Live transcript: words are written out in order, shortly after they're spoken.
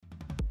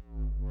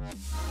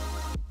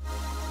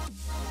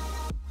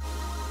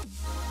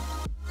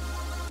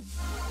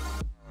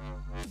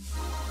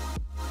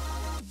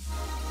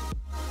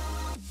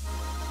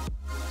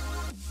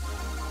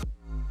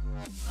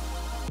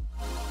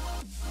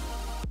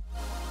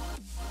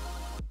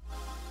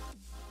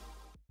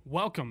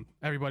Welcome,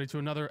 everybody, to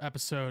another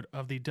episode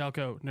of the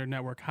Delco Nerd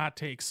Network Hot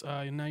Takes.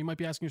 Now, you might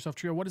be asking yourself,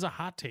 Trio, what is a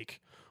hot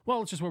take?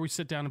 Well, it's just where we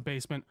sit down in a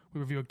basement, we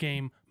review a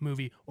game,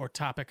 movie, or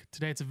topic.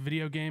 Today, it's a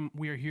video game.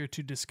 We are here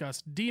to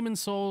discuss Demon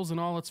Souls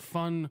and all its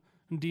fun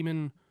and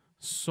demon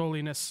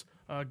souliness.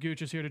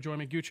 Gooch is here to join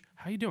me. Gooch,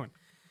 how you doing?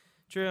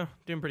 True,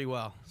 doing pretty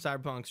well.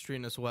 Cyberpunk's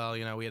treating us well.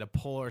 You know, we had to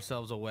pull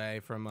ourselves away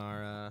from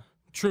our...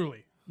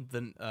 Truly.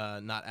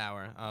 Not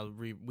our.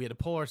 We had to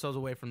pull ourselves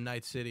away from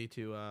Night City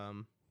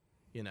to,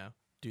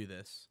 do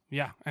this.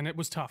 Yeah, and it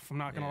was tough. I'm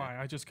not going to lie.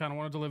 I just kind of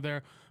wanted to live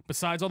there.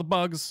 Besides all the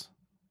bugs,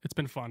 it's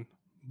been fun.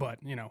 But,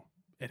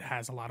 it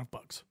has a lot of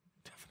bugs.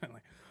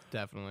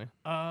 Definitely.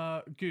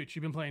 Gooch,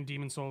 you've been playing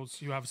Demon Souls.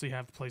 You obviously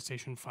have the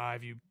PlayStation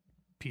 5, you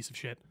piece of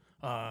shit.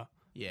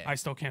 Yeah. I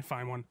still can't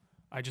find one.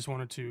 I just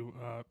wanted to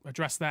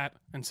address that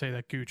and say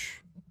that,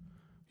 Gooch,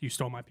 you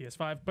stole my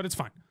PS5, but it's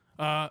fine.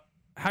 How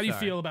do you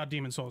feel about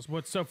Demon Souls?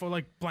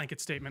 For blanket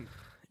statement?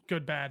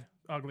 Good, bad,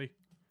 ugly?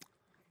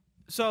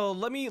 So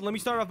let me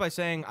start off by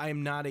saying I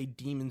am not a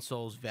Demon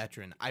Souls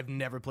veteran. I've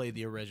never played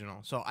the original,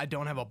 so I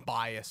don't have a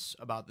bias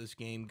about this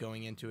game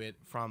going into it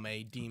from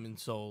a Demon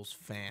Souls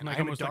fan. Like I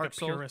am almost a Dark like a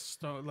Souls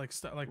purist,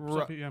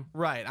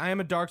 Right. I am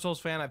a Dark Souls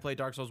fan. I played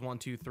Dark Souls 1,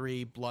 2,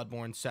 3,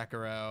 Bloodborne,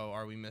 Sekiro.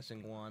 Are we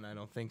missing one? I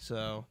don't think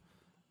so.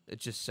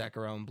 It's just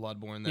Sekiro and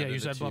Bloodborne. Yeah, you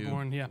said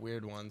Bloodborne. Yeah,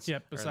 weird ones.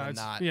 Yep. Besides,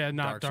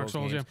 not Dark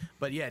Souls. Games.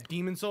 But yeah,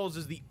 Demon Souls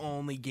is the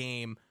only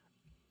game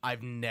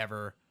I've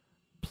never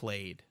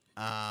played.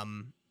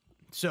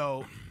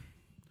 So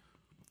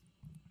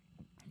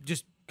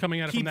just coming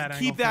at it from that angle.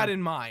 Keep that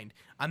in mind.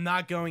 I'm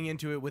not going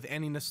into it with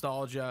any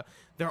nostalgia.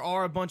 There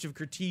are a bunch of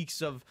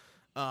critiques of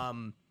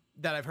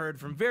that I've heard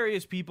from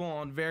various people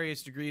on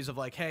various degrees of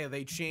like, hey,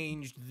 they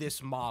changed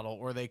this model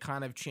or they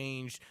kind of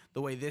changed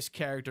the way this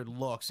character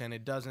looks, and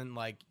it doesn't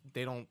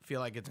they don't feel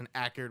like it's an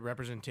accurate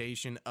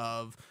representation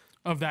of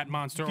that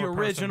monster the or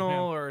original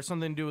person, or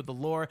something to do with the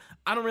lore.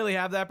 I don't really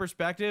have that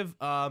perspective,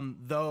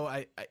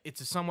 though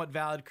it's a somewhat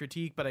valid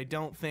critique, but I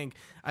don't think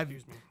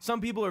some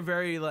people are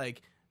very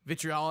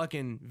vitriolic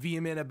and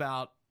vehement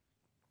about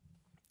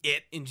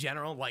it in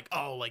general,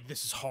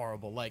 this is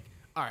horrible,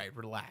 all right,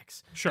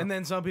 relax. Sure. And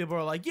then some people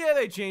are like, yeah,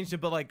 they changed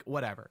it, but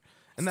whatever.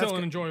 And Still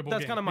an enjoyable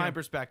That's game, kind of my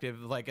perspective,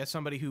 as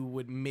somebody who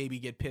would maybe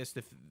get pissed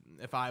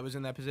if I was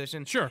in that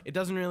position. Sure. It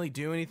doesn't really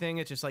do anything.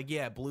 It's just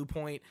Blue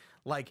Point,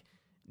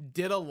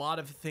 did a lot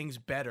of things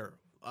better.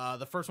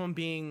 The first one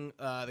being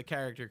the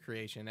character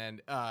creation.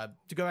 And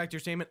to go back to your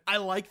statement, I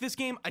like this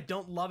game. I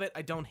don't love it.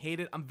 I don't hate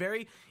it. I'm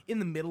very in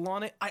the middle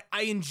on it.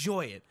 I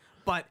enjoy it,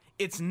 but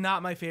it's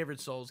not my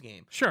favorite Souls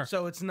game. Sure.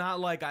 So it's not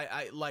like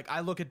I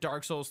look at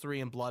Dark Souls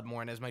 3 and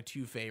Bloodborne as my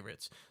two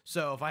favorites.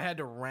 So if I had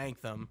to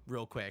rank them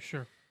real quick.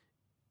 Sure.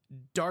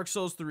 Dark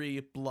Souls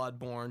 3,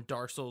 Bloodborne,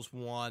 Dark Souls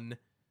 1,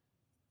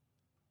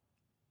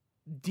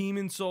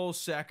 Demon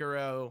Souls,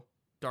 Sekiro,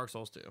 Dark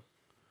Souls 2.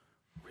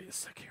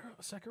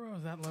 Sekiro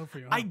is that low for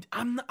you? Huh?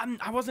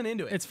 I wasn't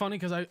into it. It's funny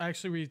because I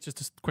actually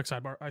just a quick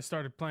sidebar. I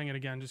started playing it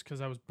again just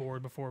because I was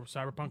bored before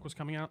Cyberpunk was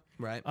coming out.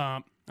 Right.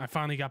 I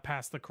finally got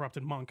past the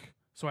corrupted monk,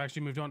 so I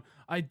actually moved on.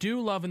 I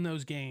do love in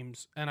those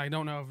games, and I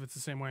don't know if it's the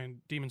same way in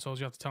Demon Souls.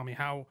 You have to tell me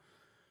how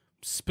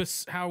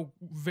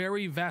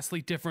very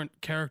vastly different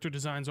character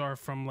designs are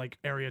from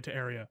area to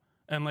area,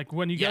 and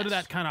when you go to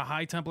that kind of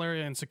high temple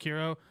area in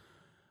Sekiro.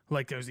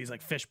 There's these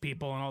fish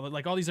people and all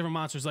that, all these different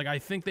monsters. I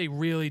think they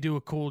really do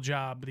a cool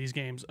job, these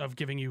games, of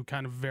giving you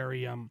kind of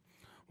very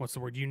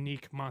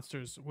unique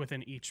monsters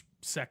within each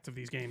sect of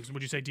these games.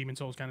 Would you say Demon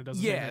Souls kind of does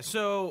the same thing?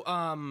 So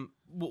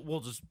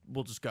we'll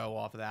just go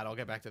off of that. I'll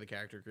get back to the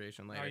character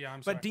creation later. Oh yeah,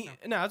 I'm sorry.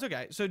 No, it's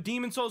okay. So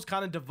Demon Souls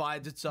kind of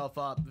divides itself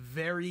up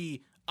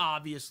very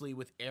obviously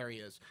with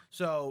areas.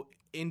 So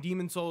in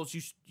Demon Souls,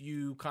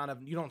 you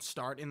don't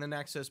start in the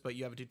Nexus, but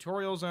you have a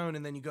tutorial zone,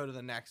 and then you go to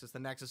the Nexus. The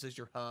Nexus is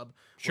your hub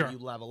where you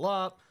level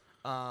up,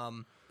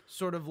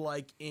 sort of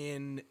like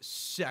in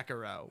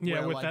Sekiro.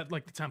 Yeah, with that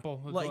the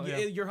temple.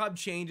 Your hub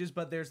changes,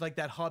 but there's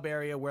that hub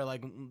area where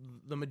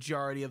the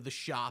majority of the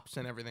shops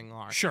and everything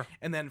are. Sure.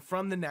 And then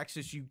from the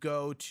Nexus, you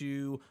go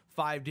to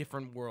 5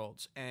 different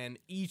worlds, and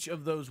each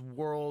of those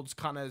worlds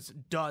kind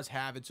of does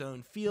have its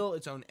own feel,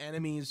 its own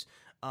enemies.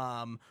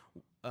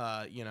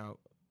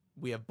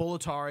 We have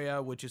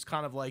Boletaria, which is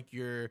kind of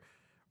your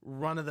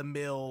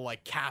run-of-the-mill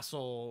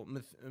castle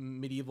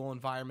medieval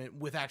environment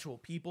with actual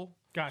people.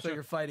 Gotcha. So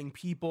you're fighting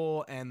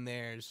people, and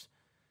there's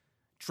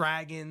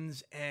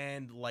dragons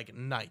and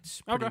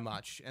knights pretty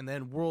much. And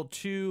then World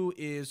 2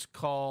 is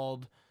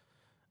called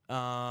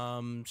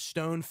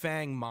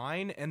Stonefang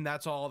Mine, and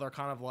that's all they're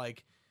kind of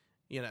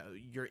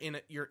you're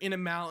in a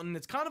mountain.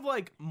 It's kind of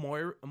like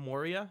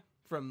Moria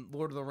from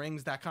Lord of the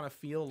Rings, that kind of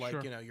feel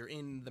you're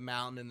in the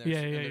mountain and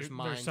there's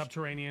mines. There's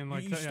subterranean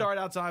you start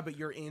outside, but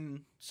you're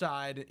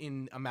inside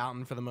in a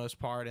mountain for the most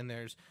part, and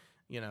there's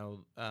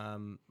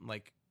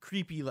like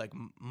creepy, like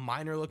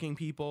minor looking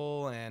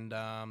people and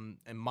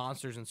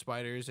monsters and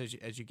spiders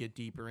as you get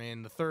deeper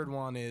in. The third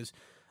one is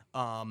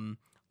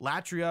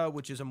Latria,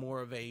 which is a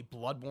more of a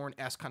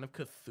Bloodborne-esque kind of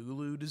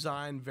Cthulhu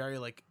design, very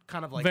like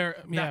kind of like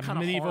that kind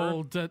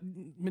medieval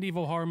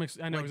medieval horror mix.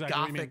 I know like exactly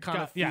what you mean. Gothic kind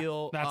of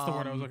feel. Yeah, that's the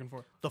word I was looking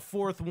for. The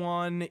fourth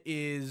one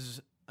is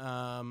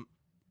Sea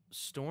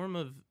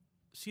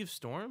of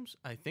Storms.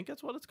 I think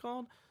that's what it's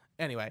called.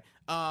 Anyway,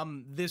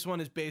 this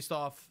one is based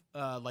off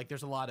like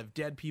there's a lot of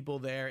dead people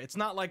there. It's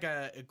not like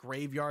a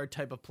graveyard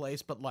type of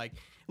place, but like it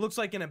looks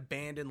like an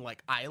abandoned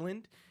like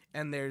island.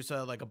 And there's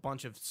like a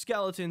bunch of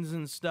skeletons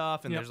and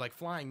stuff, and there's like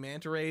flying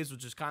manta rays,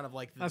 which is kind of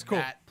like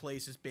that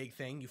place's big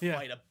thing. You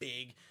fight a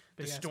big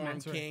the Storm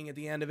King at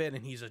the end of it,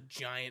 and he's a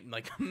giant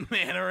like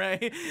manta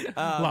ray.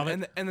 Love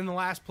it. And then the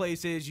last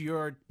place is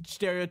your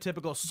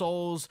stereotypical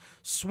Souls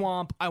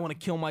swamp. I want to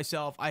kill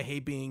myself. I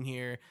hate being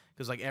here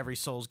because like every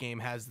Souls game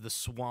has the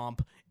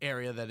swamp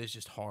area that is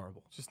just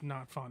horrible. Just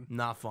not fun.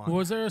 Not fun.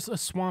 Was there a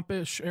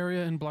swampish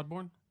area in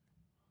Bloodborne?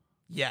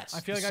 Yes.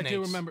 I feel like I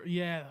do remember.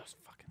 Yeah, those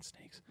fucking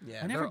snakes.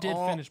 Yeah, I never did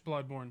finish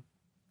Bloodborne.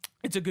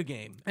 It's a good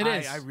game. It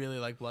is. I really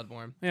like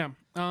Bloodborne. Yeah.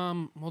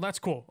 Well, that's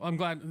cool. I'm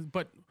glad.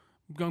 But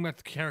going back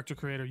to the character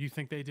creator, you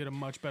think they did a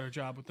much better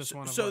job with this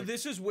one? So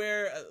this is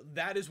where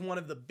that is one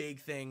of the big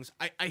things.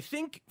 I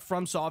think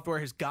From Software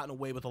has gotten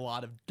away with a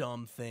lot of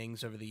dumb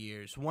things over the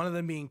years. One of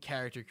them being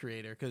character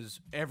creator,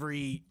 because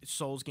every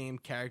Souls game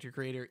character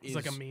creator is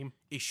like a meme.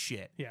 Is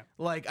shit. Yeah.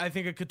 Like I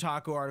think a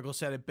Kotaku article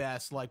said it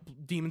best. Like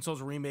Demon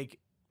Souls Remake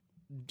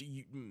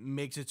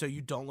makes it so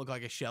you don't look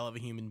like a shell of a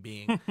human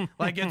being.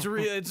 Like it's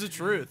the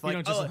truth. Like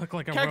you don't just look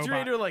like a character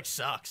robot. creator like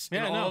sucks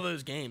in all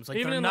those games. Like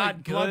even they're in not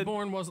like good.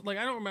 Bloodborne was like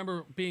I don't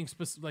remember being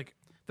like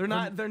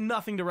they're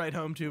nothing to write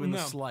home to in the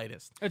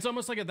slightest. It's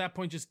almost like at that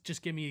point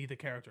just give me the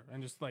character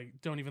and just like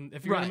don't even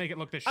if you're gonna make it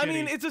look this shitty. I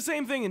mean, it's the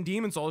same thing in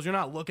Demon Souls. You're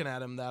not looking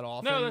at him that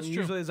often. No, that's true.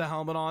 Usually there's a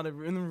helmet on.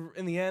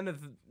 In the end, it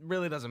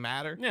really doesn't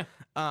matter. Yeah.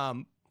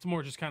 It's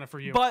more just kind of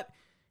for you. But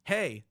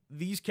hey,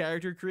 these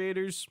character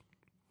creators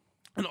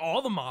and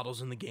all the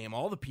models in the game,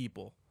 all the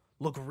people,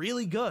 look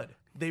really good.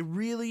 They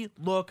really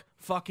look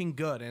fucking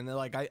good. And they're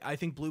like, I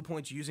think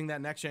Bluepoint's using that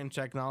next-gen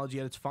technology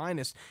at its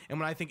finest. And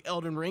when I think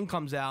Elden Ring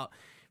comes out,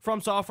 From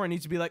Software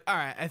needs to be like, all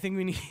right, I think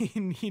we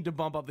need to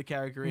bump up the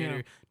character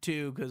creator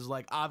too, because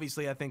like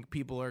obviously I think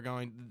people are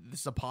going.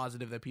 This is a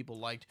positive that people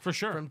liked for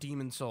sure from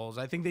Demon Souls.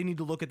 I think they need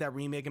to look at that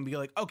remake and be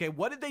like, okay,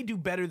 what did they do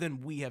better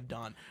than we have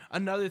done?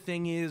 Another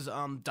thing is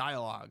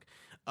dialogue.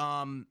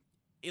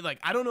 Like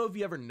I don't know if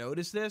you ever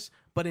noticed this,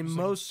 but in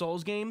most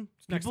Souls game,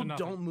 people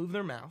don't move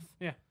their mouth.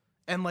 Yeah.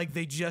 And like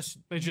you just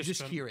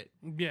hear it.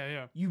 Yeah,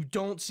 yeah. You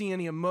don't see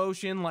any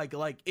emotion. Like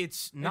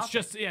it's not. It's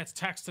just it's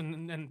text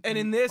and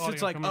in this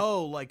it's like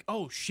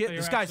oh shit,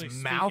 this guy's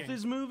mouth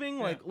is moving.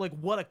 Yeah. Like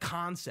what a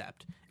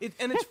concept.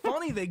 And it's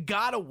funny they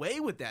got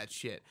away with that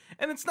shit.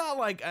 And it's not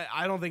like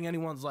I don't think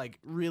anyone's like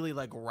really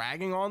like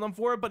ragging on them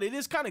for it, but it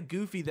is kind of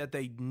goofy that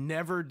they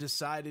never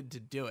decided to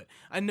do it.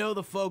 I know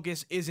the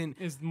focus is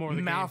more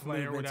the mouth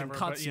gameplay or movements whatever, and but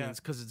cutscenes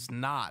because it's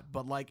not.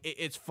 But like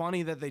it's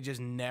funny that they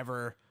just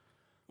never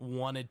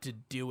wanted to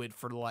do it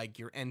for like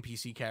your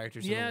NPC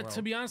characters. Yeah, in the world.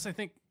 to be honest, I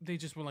think they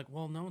just were like,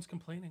 well, no one's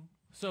complaining.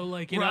 So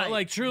like, you Right. know,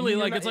 like truly,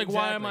 like it's like,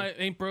 why am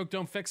exactly. ain't broke,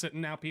 don't fix it?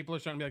 And now people are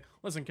starting to be like,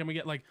 listen, can we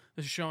get like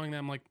this is showing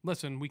them like,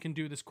 listen, we can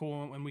do this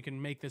cool and we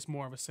can make this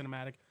more of a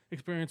cinematic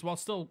experience while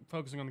still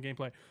focusing on the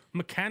gameplay.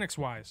 Mechanics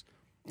wise,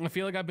 I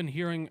feel like I've been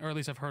hearing, or at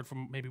least I've heard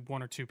from maybe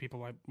one or two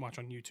people I watch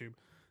on YouTube,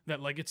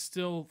 that like it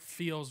still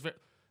feels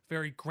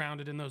very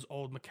grounded in those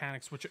old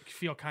mechanics, which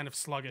feel kind of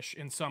sluggish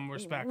in some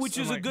respects. Which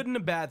is like, a good and a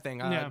bad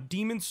thing. Yeah.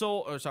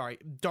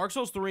 Dark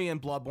Souls 3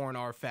 and Bloodborne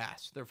are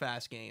fast. They're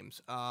fast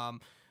games.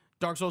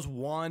 Dark Souls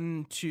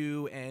 1,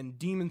 2, and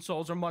Demon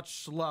Souls are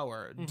much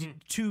slower.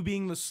 2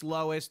 being the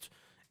slowest,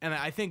 and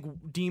I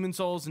think Demon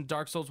Souls and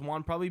Dark Souls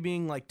 1 probably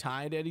being like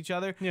tied at each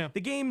other. Yeah.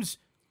 The game's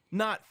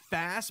not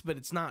fast, but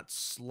it's not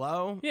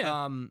slow.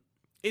 Yeah.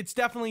 It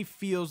definitely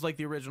feels like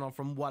the original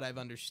from what I've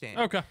understand.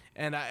 Okay.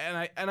 And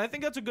I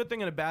think that's a good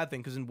thing and a bad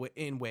thing because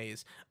in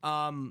ways,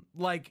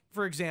 like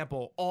for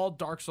example, all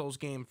Dark Souls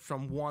games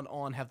from 1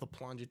 on have the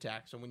plunge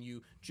attack. So when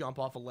you jump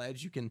off a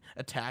ledge, you can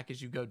attack as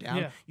you go down.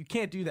 Yeah. You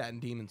can't do that in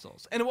Demon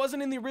Souls, and it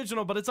wasn't in the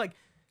original. But it's like,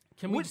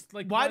 Can we just,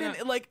 like, why why didn't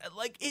not- like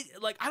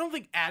I don't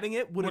think adding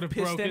it would have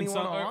pissed broken anyone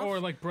off.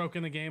 or like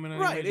broken the game in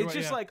any right. major It's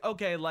way, just yeah. like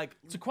okay, like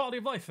It's a quality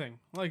of life thing.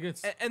 Like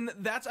it's and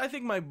that's I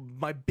think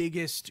my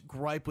biggest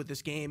gripe with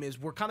this game is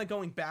we're kind of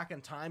going back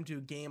in time to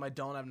a game I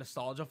don't have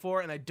nostalgia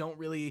for, and I don't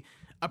really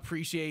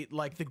appreciate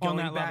like the On going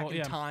that back level, in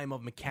yeah. time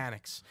of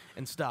mechanics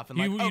and stuff. And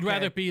you'd like, okay,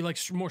 rather be like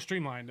more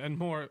streamlined and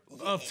more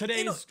of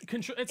today's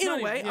control. It's in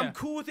not a way, even, yeah. I'm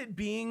cool with it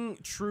being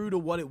true to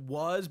what it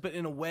was, but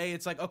in a way,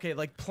 it's like okay,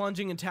 like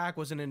plunging attack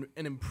was an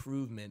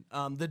improvement.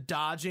 The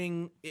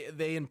dodging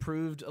they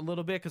improved a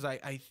little bit because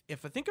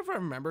if I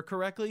remember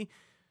correctly,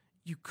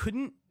 you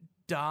couldn't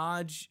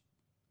dodge.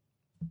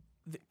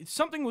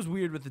 Something was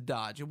weird with the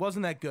dodge. It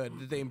wasn't that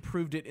good. They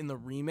improved it in the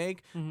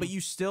remake, but you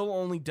still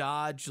only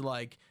dodge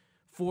like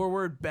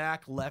forward,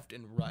 back, left,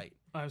 and right.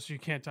 So you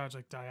can't dodge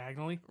like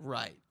diagonally.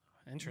 Right.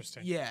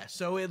 Interesting. Yeah.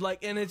 So it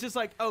like, and it's just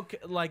like, okay,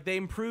 like they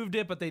improved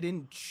it, but they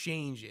didn't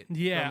change it.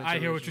 Yeah, from its I hear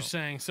what you're original.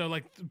 saying. So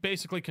like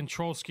basically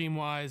control scheme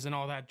wise and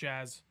all that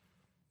jazz,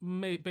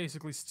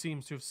 basically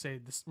seems to have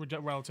stayed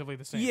relatively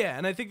the same. Yeah,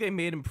 and I think they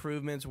made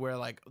improvements where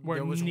like Where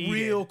there was needed.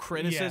 real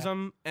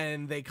criticism,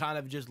 and they kind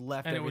of just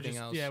left and it would everything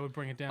just else it would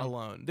bring it down.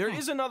 alone. There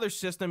is another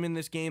system in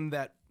this game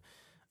that,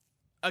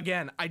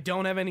 again, I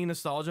don't have any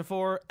nostalgia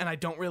for, and I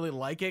don't really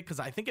like it because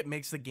I think it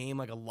makes the game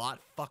like a lot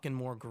fucking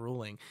more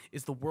grueling.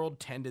 Is the world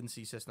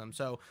tendency system.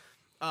 So,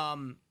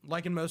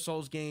 like in most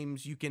Souls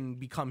games, you can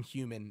become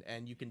human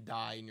and you can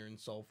die and you're in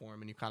soul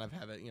form, and you kind of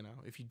have it. You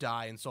know, if you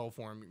die in soul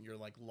form, your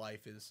like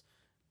life is,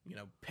 you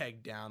know,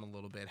 pegged down a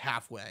little bit,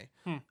 halfway.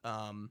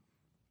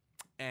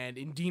 And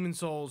in Demon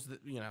Souls,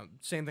 you know,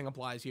 same thing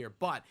applies here.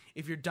 But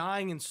if you're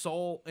dying in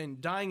soul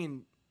and dying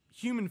in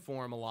human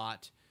form a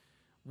lot,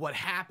 what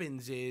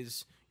happens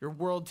is your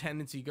world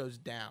tendency goes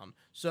down.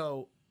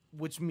 So,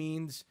 which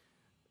means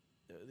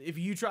if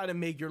you try to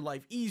make your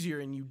life easier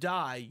and you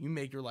die, you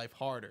make your life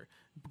harder.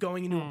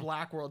 Going into a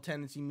black world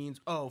tendency means,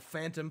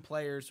 phantom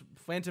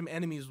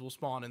enemies will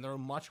spawn and they're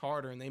much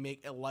harder and they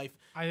make a life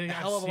I think a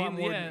hell of a lot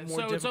more, more so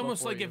difficult it's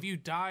almost for like you. if you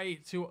die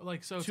too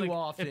it's Too like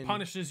often. it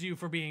punishes you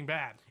for being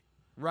bad.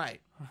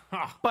 Right.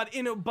 But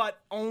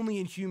only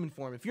in human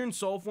form. If you're in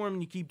soul form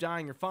and you keep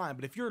dying, you're fine.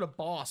 But if you're at a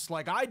boss,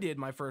 like I did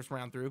my first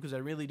round through, because I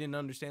really didn't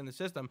understand the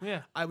system,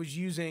 Yeah. I was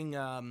using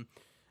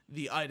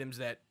the items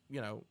that,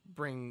 you know,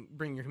 bring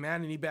your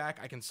humanity back.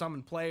 I can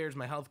summon players.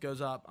 My health goes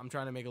up. I'm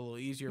trying to make it a little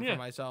easier for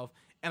myself,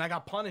 and I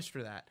got punished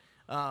for that.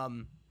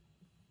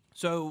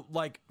 So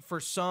like for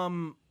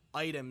some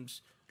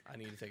items, I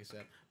need to take a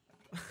sip.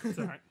 It's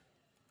all right.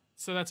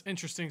 So that's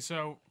interesting.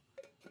 So,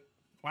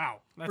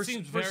 wow, that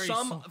seems for very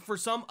for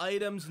some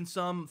items and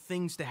some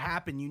things to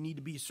happen, you need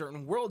to be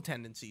certain world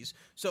tendencies.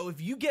 So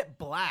if you get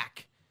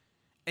black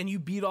and you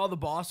beat all the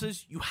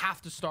bosses, you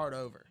have to start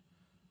over.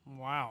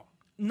 wow.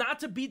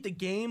 Not to beat the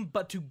game,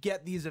 but to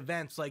get these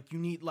events. Like you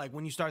need, like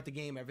when you start the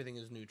game, everything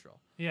is neutral.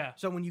 Yeah.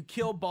 So when you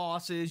kill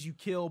bosses, you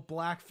kill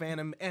black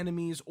phantom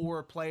enemies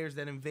or players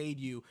that invade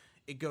you,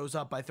 it goes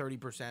up by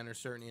 30% or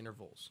certain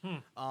intervals.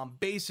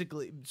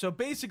 Basically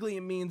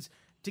it means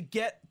to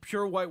get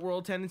pure white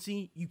world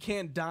tendency, you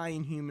can't die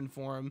in human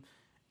form,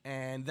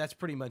 and that's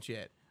pretty much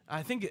it.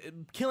 I think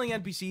killing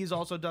NPCs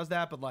also does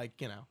that, but like,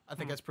 you know, I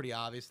think that's pretty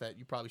obvious that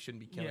you probably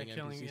shouldn't be killing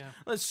NPCs. Yeah.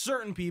 There's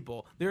certain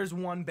people. There's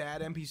one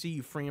bad NPC,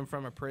 you free him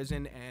from a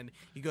prison, and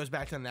he goes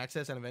back to the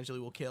Nexus and eventually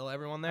will kill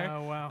everyone there.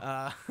 Oh,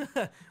 wow.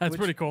 That's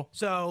pretty cool.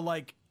 So,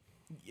 like,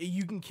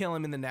 you can kill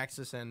him in the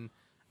Nexus, and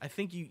I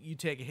think you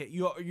take a hit.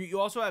 You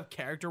also have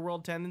character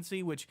world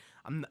tendency, which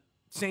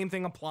same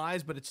thing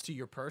applies, but it's to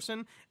your person.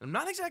 And I'm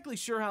not exactly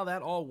sure how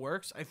that all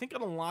works. I think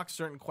it unlocks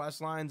certain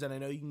quest lines, and I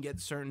know you can get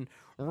certain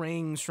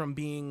rings from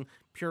being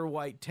pure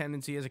white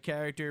tendency as a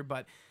character,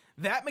 but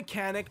that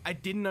mechanic I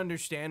didn't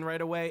understand right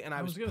away, and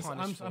I was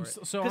punished for it.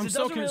 So 'Cause I'm it so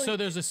doesn't really- so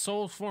there's a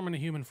soul form and a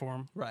human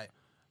form. Right.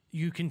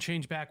 You can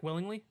change back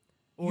willingly?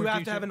 You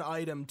have to have an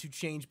item to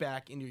change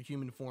back into your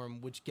human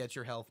form, which gets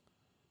your health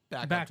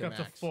back up to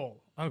max.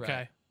 full. Okay.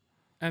 Right.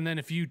 And then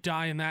if you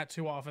die in that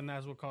too often,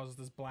 that's what causes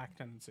this black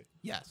tendency.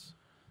 Yes.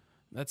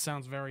 That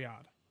sounds very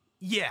odd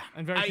Yeah.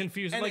 and very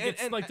confusing.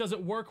 Like, does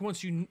it work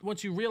once you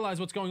realize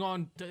what's going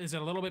on? Is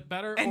it a little bit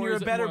better? And or you're a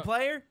is it better more-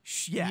 player?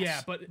 Yes.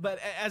 Yeah, but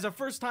as a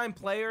first time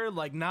player,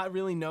 like not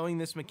really knowing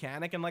this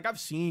mechanic, and like I've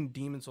seen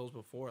Demon Souls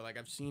before, like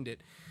I've seen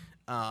it.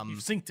 you've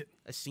synced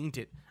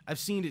it. I've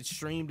seen it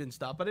streamed and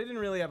stuff, but I didn't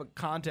really have a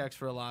context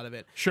for a lot of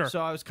it. Sure. So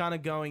I was kind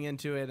of going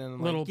into it and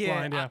Little like, yeah,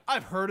 blind, yeah.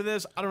 I've heard of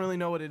this. I don't really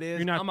know what it is.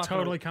 You're not I'm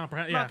totally gonna,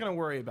 comprehend. I'm not Yeah. gonna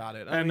worry about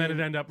it. And then it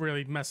ended up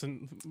really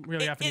effing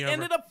it you over.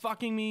 ended up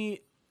fucking me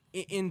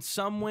in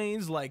some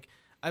ways. Like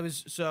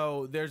there's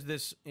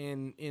this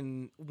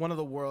in one of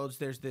the worlds,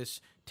 there's this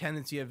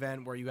tendency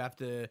event where you have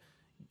to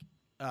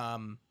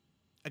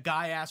a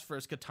guy asks for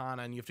his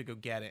katana and you have to go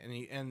get it,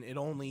 and it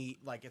only,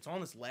 like, it's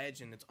on this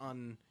ledge and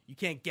you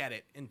can't get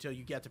it until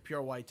you get to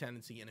pure white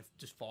tendency and it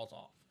just falls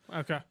off.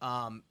 Okay.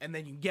 And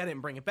then you get it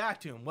and bring it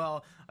back to him.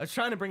 Well, I was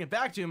trying to bring it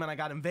back to him and I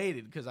got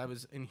invaded because I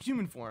was in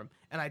human form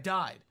and I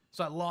died.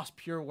 So I lost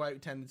pure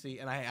white tendency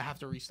and I have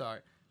to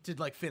restart to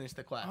like finish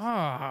the quest.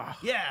 Ah.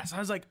 Yeah, so I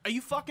was like, are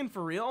you fucking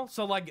for real?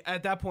 So like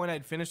at that point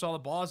I'd finished all the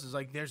bosses.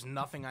 Like there's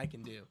nothing I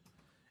can do.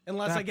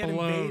 Unless That I get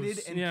blows.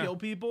 invaded and Yeah. kill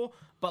people.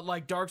 But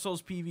like Dark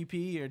Souls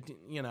PvP, or,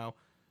 you know,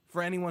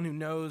 for anyone who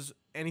knows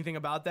anything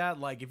about that,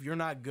 like if you're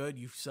not good,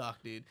 you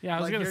suck, dude. Yeah, I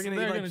was like, gonna you're say, gonna,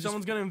 they're like gonna just-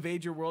 someone's gonna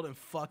invade your world and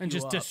fuck And you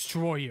just up.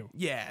 destroy you.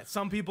 Yeah,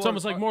 some people It's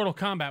almost are, like Mortal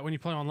Kombat when you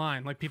play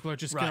online. Like people are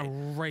just Right.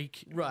 gonna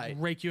Right.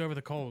 rake you over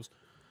the coals.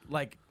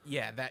 like,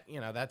 yeah, that,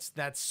 you know, that's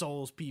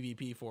Souls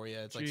PvP for you.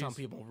 It's like some Jeez.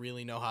 people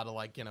really know how to,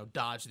 like, you know,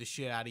 dodge the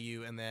shit out of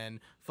you and then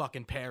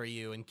fucking parry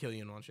you and kill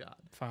you in one shot.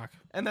 Fuck.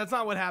 And that's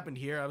not what happened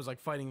here. I was like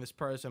fighting this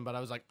person, but I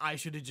was like, I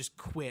should have just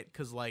quit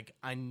because like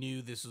I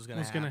knew this was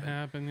gonna What's happen. gonna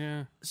happen?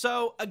 Yeah.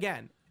 So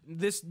again,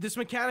 this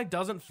mechanic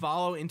doesn't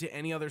follow into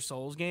any other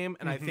Souls game,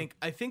 and I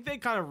think they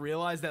kind of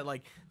realize that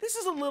like this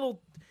is a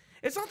little.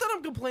 It's not that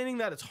I'm complaining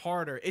that it's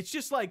harder. It's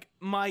just like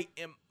my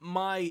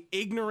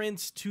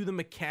ignorance to the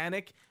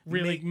mechanic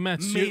Really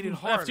made it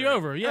harder. left you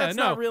over. Yeah, that's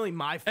no. not really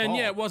my fault. And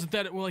yeah, it wasn't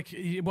that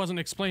it wasn't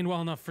explained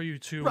well enough for you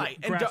to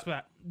grasp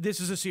that. This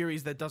is a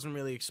series that doesn't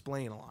really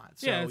explain a lot,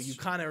 so Yeah, you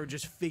kind of are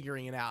just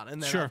figuring it out.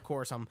 And then Sure. of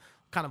course I'm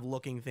kind of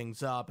looking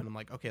things up, and I'm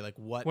like, okay, like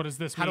what What does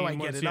this How do I mean?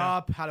 get What's- it yeah.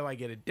 up? How do I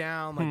get it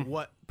down? Like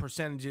what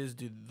percentages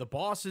do the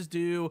bosses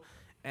do?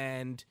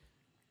 And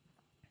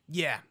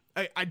yeah,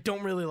 I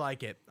don't really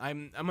like it.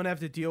 I'm gonna have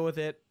to deal with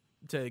it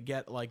to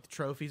get like the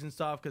trophies and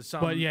stuff, because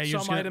some But, yeah, you're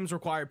just gonna- items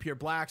require pure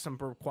black, some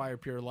require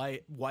pure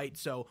white.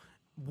 So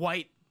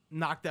white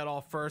knocked that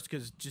off first,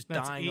 because just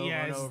That's dying over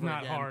and it's over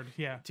not again hard.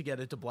 Yeah, to get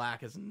it to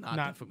black is not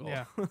difficult.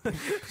 Yeah.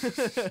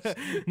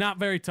 Not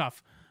very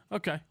tough.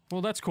 Okay,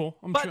 well that's cool.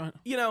 I'm But trying.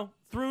 you know,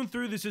 through and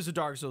through, this is a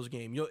Dark Souls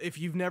game. If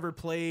you've never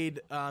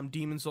played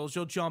Demon Souls,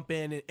 you'll jump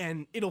in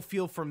and it'll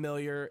feel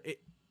familiar.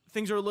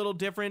 Things are a little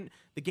different.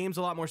 The game's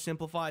a lot more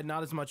simplified.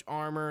 Not as much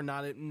armor.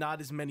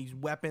 Not as many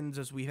weapons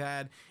as we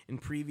had in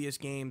previous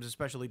games,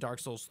 especially Dark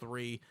Souls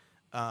 3,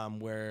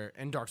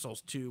 and Dark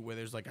Souls 2, where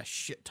there's like a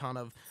shit ton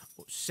of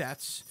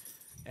sets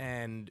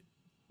and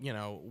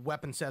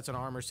weapon sets and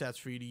armor sets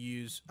for you to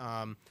use.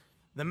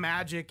 The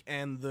magic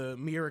and the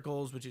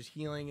miracles, which is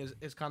healing,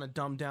 is kind of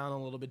dumbed down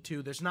a little bit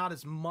too. There's not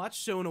as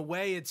much, so in a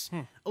way it's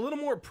a little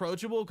more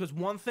approachable, because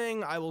one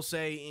thing I will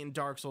say in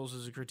Dark Souls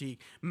as a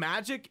critique,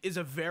 magic is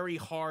a very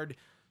hard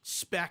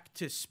spec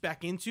to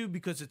spec into,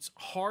 because it's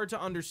hard to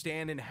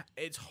understand and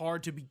it's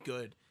hard to be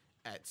good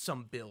at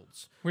some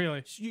builds.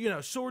 Really?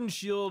 Sword and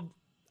shield,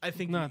 I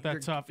think Not that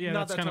you're tough. Yeah,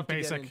 not that's that kind of tough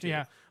to get basic. into.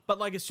 Yeah. But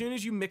like as soon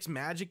as you mix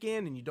magic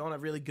in and you don't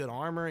have really good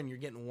armor and you're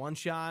getting one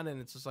shot,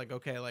 and it's just like,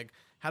 okay, like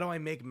how do I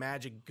make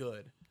magic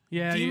good?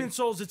 Yeah, Demon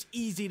Souls, it's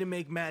easy to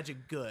make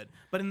magic good,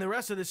 but in the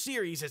rest of the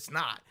series, it's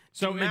not.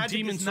 So in magic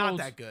Demon is not Souls-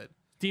 that good.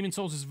 Demon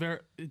Souls is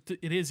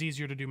it is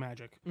easier to do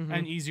magic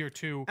and easier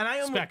to And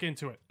I spec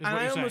into it. Is And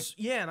what I you're almost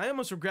and I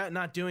almost regret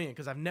not doing it,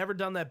 because I've never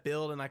done that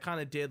build, and I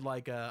kind of did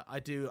like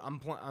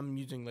I'm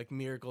using like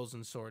miracles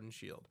and sword and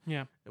shield,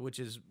 saying. Yeah, which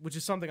is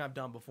something I've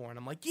done before, and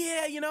I'm like,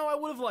 yeah, I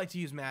would have liked to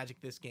use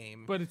magic this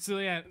game. but it's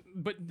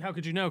But how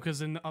could you know?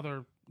 Because in the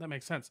other, that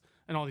makes sense.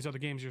 And all these other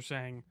games you're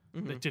saying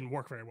that didn't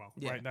work very well,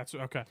 right? That's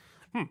okay.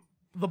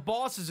 The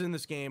bosses in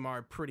this game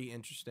are pretty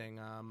interesting.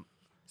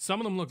 Some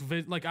of them look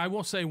like, I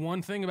will say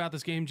one thing about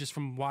this game just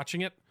from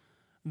watching it.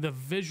 The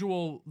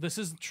visual, this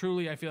is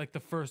truly, I feel like, the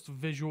first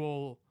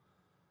visual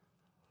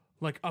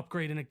like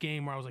upgrade in a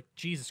game where I was like,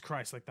 Jesus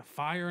Christ, like the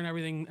fire and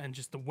everything, and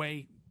just the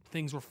way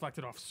things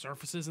reflected off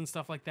surfaces and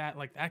stuff like that.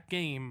 Like that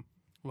game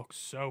looks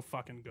so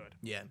fucking good.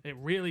 Yeah. It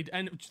really,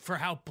 and for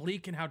how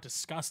bleak and how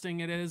disgusting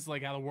it is,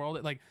 like how the world,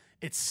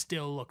 it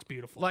still looks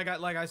beautiful. Like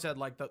I said,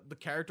 like the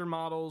character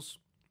models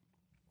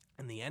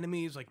and the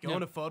enemies, like go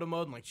into photo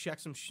mode and like check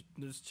some of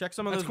That's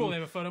those cool. They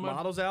have a photo mode?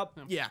 models out.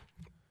 Yeah.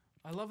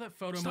 I love that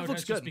photo Stuff mode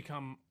looks has just good.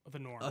 become the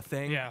norm. A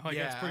thing. Yeah, like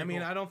it's pretty I mean,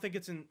 cool. I don't think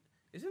it's in.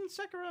 Is it in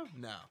Sekiro?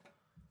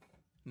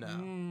 No,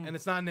 and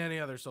it's not in any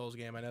other Souls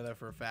game. I know that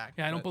for a fact.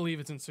 Yeah, I don't but, believe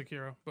it's in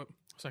Sekiro. But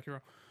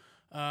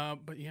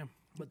yeah.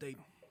 but they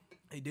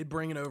did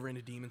bring it over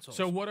into Demon Souls.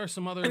 So what are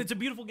some other? and it's a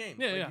beautiful game.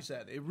 Yeah, like yeah. you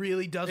said, it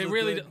really does. It look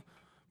really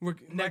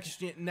good.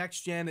 next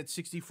Next gen at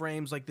 60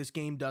 frames. Like this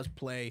game does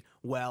play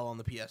well on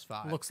the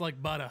PS5. looks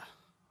like butter.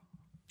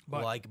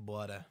 But like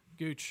butter.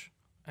 Gooch.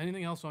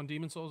 Anything else on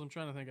Demon Souls? I'm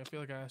trying to think. I feel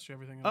like I asked you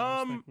everything.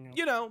 I was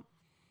thinking of.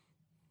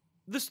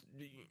 This.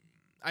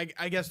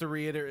 I guess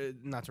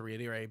not to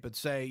reiterate, but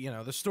say,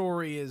 the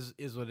story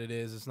is what it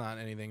is. It's not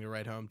anything to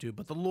write home to,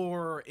 but the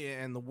lore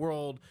and the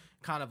world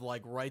kind of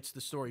like writes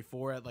the story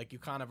for it. Like you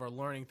kind of are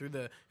learning through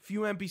the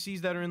few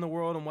NPCs that are in the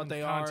world and what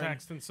they are,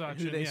 context and such,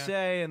 who and they yeah.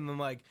 say, and then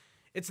like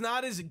it's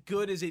not as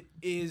good as it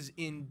is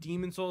in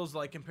Demon Souls,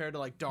 like compared to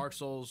like Dark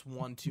Souls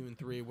 1, 2, and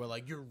 3, where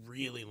like you're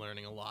really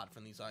learning a lot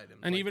from these items.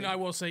 And like, even I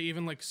will say,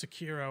 even like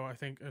Sekiro, I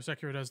think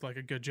Sekiro does like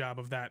a good job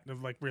of that,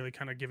 of like really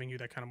kind of giving you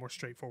that kind of more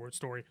straightforward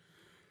story.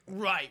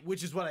 right,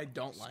 which is what I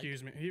don't like.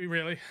 Excuse me,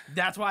 really?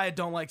 That's why I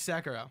don't like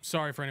Sekiro.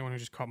 Sorry for anyone who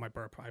just caught my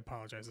burp. I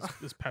apologize.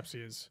 This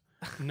Pepsi is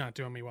not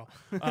doing me well.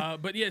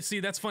 But yeah, see,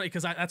 that's funny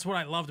because that's what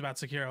I loved about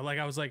Sekiro. Like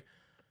I was like,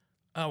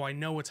 oh, I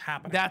know what's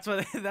happening. That's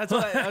what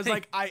I was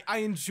like. I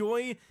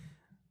enjoy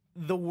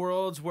the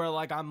worlds where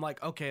like I'm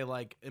like, okay,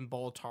 like in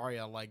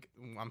Boltaria, like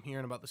I'm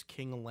hearing about this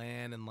king of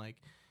land, and like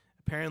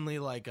apparently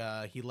like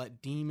he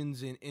let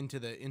demons into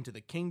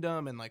the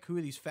kingdom, and like who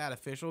are these fat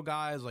official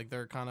guys? Like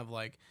they're kind of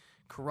like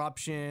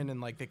corruption, and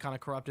like they kind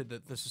of corrupted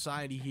the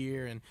society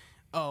here, and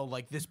oh,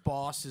 like this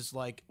boss is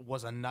like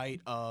was a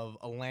knight of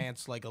a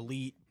lance, like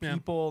elite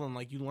people, and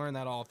like you learn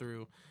that all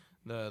through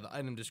the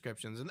item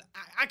descriptions, and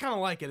I kind of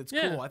like it. It's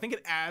cool. I think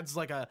it adds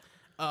like a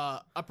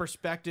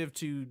perspective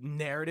to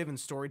narrative and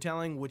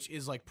storytelling, which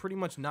is like pretty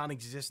much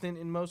non-existent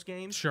in most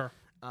games. Sure.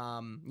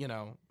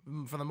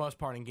 For the most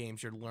part in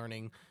games, you're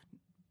learning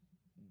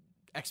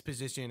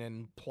exposition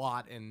and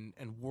plot and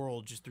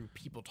world just through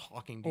people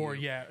talking to Or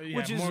you.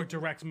 which is more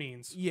direct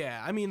means.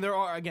 Yeah, I mean there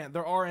are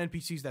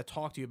NPCs that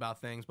talk to you about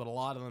things, but a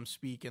lot of them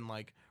speak in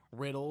like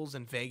riddles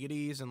and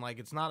vagaries, and like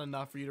it's not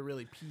enough for you to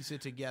really piece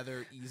it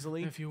together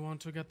easily. If you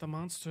want to get the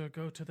monster,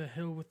 go to the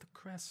hill with the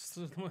crest.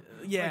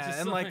 Yeah,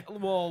 and like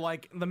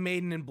the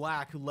maiden in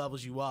black who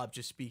levels you up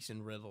just speaks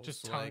in riddles.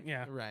 Just like,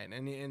 yeah, right.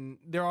 And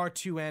there are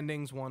 2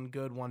 endings, one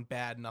good, one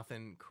bad,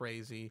 nothing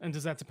crazy. And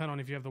does that depend on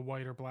if you have the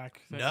white or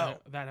black? No,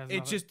 that has.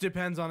 It just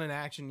depends on an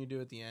action you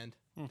do at the end.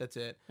 That's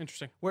it.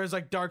 Interesting. Whereas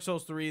like Dark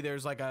Souls 3,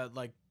 there's like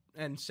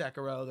and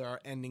Sekiro, there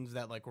are endings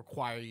that like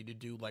require you to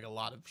do like a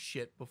lot of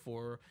shit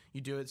before you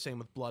do it. Same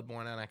with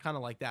Bloodborne, and I kind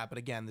of like that. But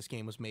again, this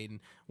game was made in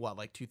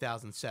like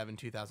 2007,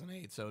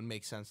 2008, so it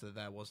makes sense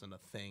that wasn't a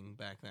thing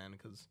back then.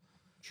 Because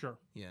sure,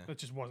 yeah, that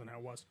just wasn't how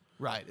it was.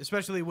 Right,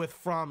 especially with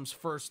From's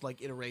first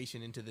like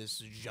iteration into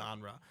this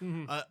genre,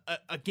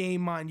 a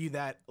game, mind you,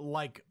 that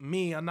like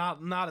me,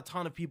 not a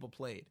ton of people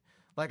played.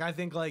 Like I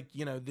think like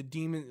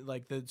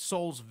the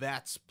Souls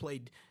vets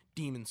played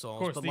Demon Souls,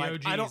 course, but the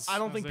like OGs, I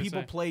don't think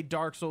people say. played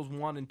Dark Souls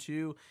 1 and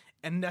 2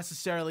 and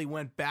necessarily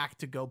went back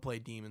to go play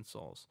Demon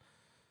Souls.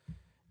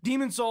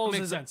 Demon Souls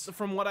Makes is, sense.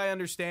 from what I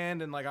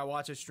understand, and like I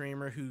watch a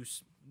streamer who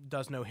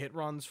does no hit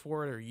runs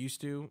for it or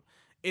used to.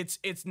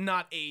 It's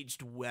not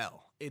aged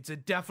well. It's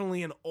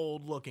definitely an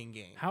old looking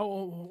game.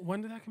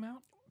 When did that come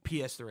out?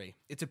 PS3.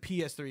 It's a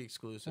PS3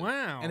 exclusive.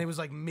 Wow. And it was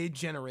like mid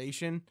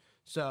generation.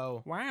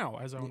 So wow,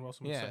 as Owen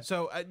Wilson would say.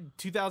 So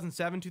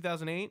 2007,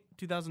 2008,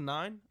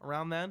 2009,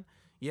 around then.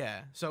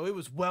 Yeah. So it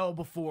was well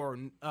before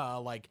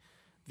like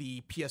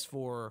the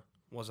PS4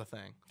 was a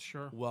thing.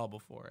 Sure. Well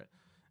before it.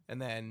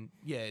 And then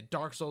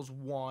Dark Souls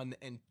 1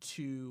 and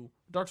 2.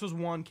 Dark Souls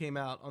 1 came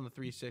out on the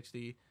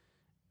 360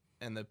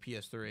 and the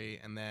PS3,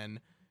 and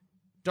then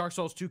Dark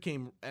Souls 2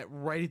 came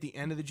right at the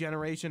end of the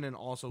generation and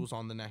also was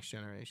on the next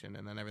generation,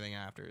 and then everything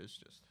after is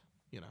just,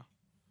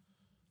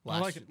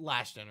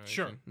 last generation,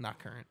 Sure. not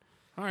current.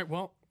 All right,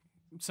 well,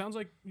 sounds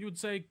like you would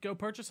say go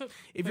purchase it.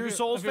 If you're a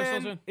Souls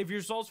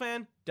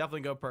fan,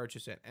 definitely go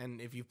purchase it.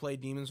 And if you've played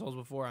Demon Souls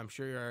before, I'm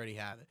sure you already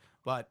have it.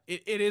 But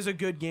it is a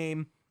good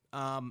game.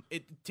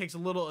 It takes a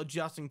little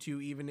adjusting to,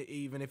 even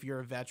if you're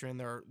a veteran.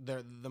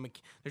 There's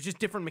just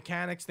different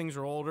mechanics. Things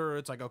are older.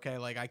 It's like, okay,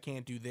 like I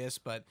can't do this,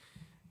 but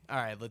all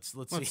right, let's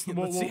see.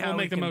 We'll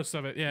make the most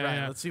of it. Yeah, right.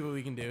 yeah. Let's see what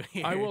we can do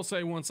here. I will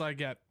say, once I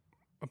get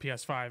a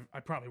PS5, I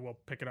probably will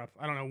pick it up.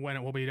 I don't know when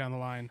it will be down the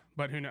line,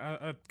 but who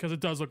knows? Because it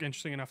does look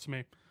interesting enough to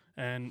me,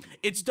 and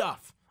it's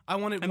tough.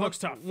 It looks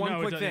tough.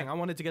 One quick thing. I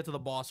wanted to get to the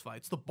boss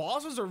fights. The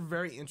bosses are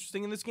very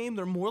interesting in this game.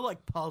 They're more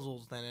like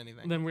puzzles than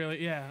anything. Then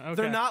really, yeah.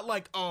 Okay. They're not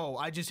like, oh,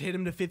 I just hit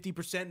him to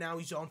 50%. Now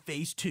he's on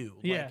phase 2.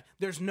 Yeah. Like,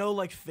 there's no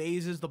like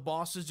phases. The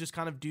bosses just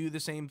kind of do the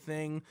same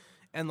thing.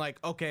 And like,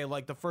 okay,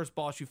 like the first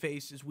boss you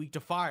face is weak to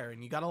fire,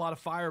 and you got a lot of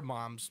fire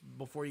bombs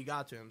before you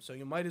got to him. So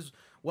you might as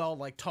well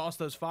like toss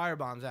those fire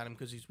bombs at him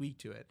because he's weak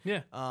to it.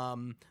 Yeah.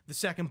 The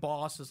second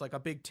boss is like a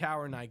big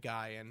Tower Knight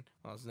guy, and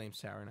his name's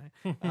Tower Knight.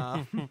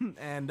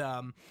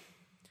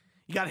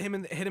 You got to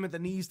hit him at the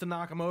knees to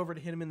knock him over,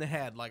 to hit him in the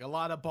head. Like a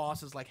lot of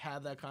bosses like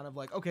have that kind of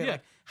like, okay,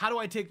 like how do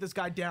I take this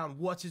guy down?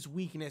 What's his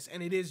weakness?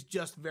 And it is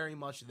just very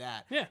much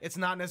that. Yeah. It's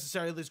not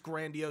necessarily this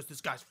grandiose, this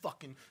guy's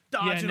fucking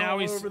dodging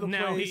all over the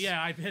place.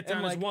 I hit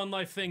down his one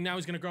life thing. Now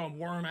he's going to grow a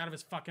worm out of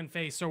his fucking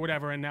face or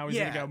whatever, and now he's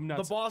going to go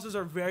nuts. The bosses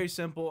are very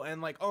simple and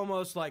like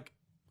almost like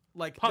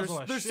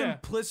puzzle-ish, their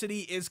simplicity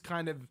is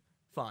kind of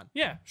fun.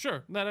 Yeah,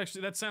 sure.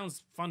 That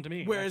sounds fun to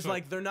me. Whereas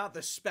like they're not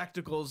the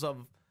spectacles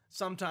of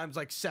sometimes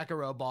like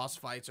Sekiro boss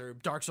fights or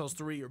Dark Souls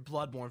 3 or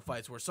Bloodborne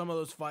fights, where some of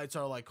those fights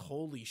are like,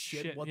 holy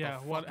shit, what the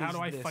fuck how do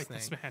I this fight thing?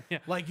 this man? Yeah.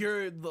 Like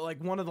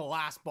like one of the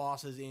last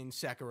bosses in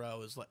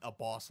Sekiro is like a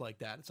boss like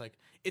that. It's like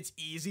it's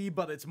easy,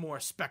 but it's more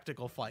a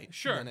spectacle fight.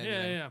 Sure. Than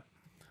anything. Yeah.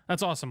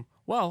 That's awesome.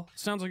 Well,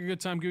 sounds like a good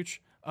time,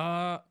 Gooch.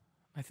 I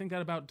think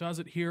that about does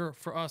it here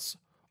for us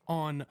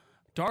on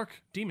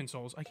Dark Demon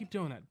Souls. I keep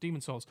doing that.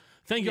 Demon Souls.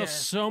 Thank you all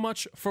so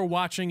much for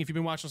watching. If you've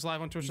been watching us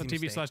live on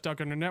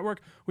twitch.tv/DelcoNerd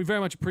Network, we very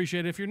much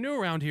appreciate it. If you're new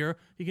around here,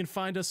 you can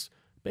find us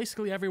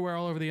basically everywhere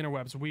all over the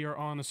interwebs. We are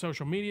on the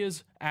social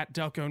medias at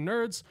Delco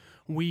Nerds.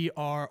 We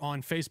are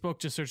on Facebook.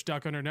 Just search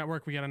Delco Nerd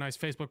Network. We got a nice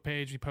Facebook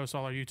page. We post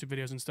all our YouTube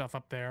videos and stuff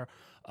up there.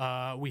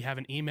 We have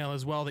an email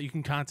as well that you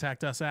can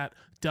contact us at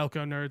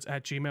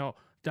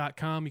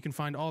delconerds@gmail.com. You can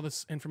find all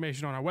this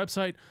information on our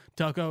website,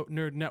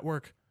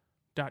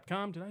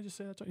 delconerdnetwork.com. Did I just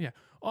say that? Yeah.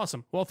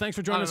 Awesome. Well, thanks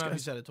for joining us. I don't know if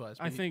you said it twice.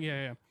 I think,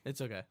 yeah.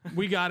 It's okay.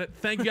 We got it.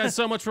 Thank you guys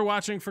so much for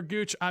watching. For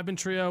Gooch, I've been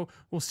Trio.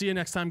 We'll see you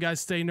next time, guys.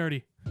 Stay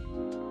nerdy.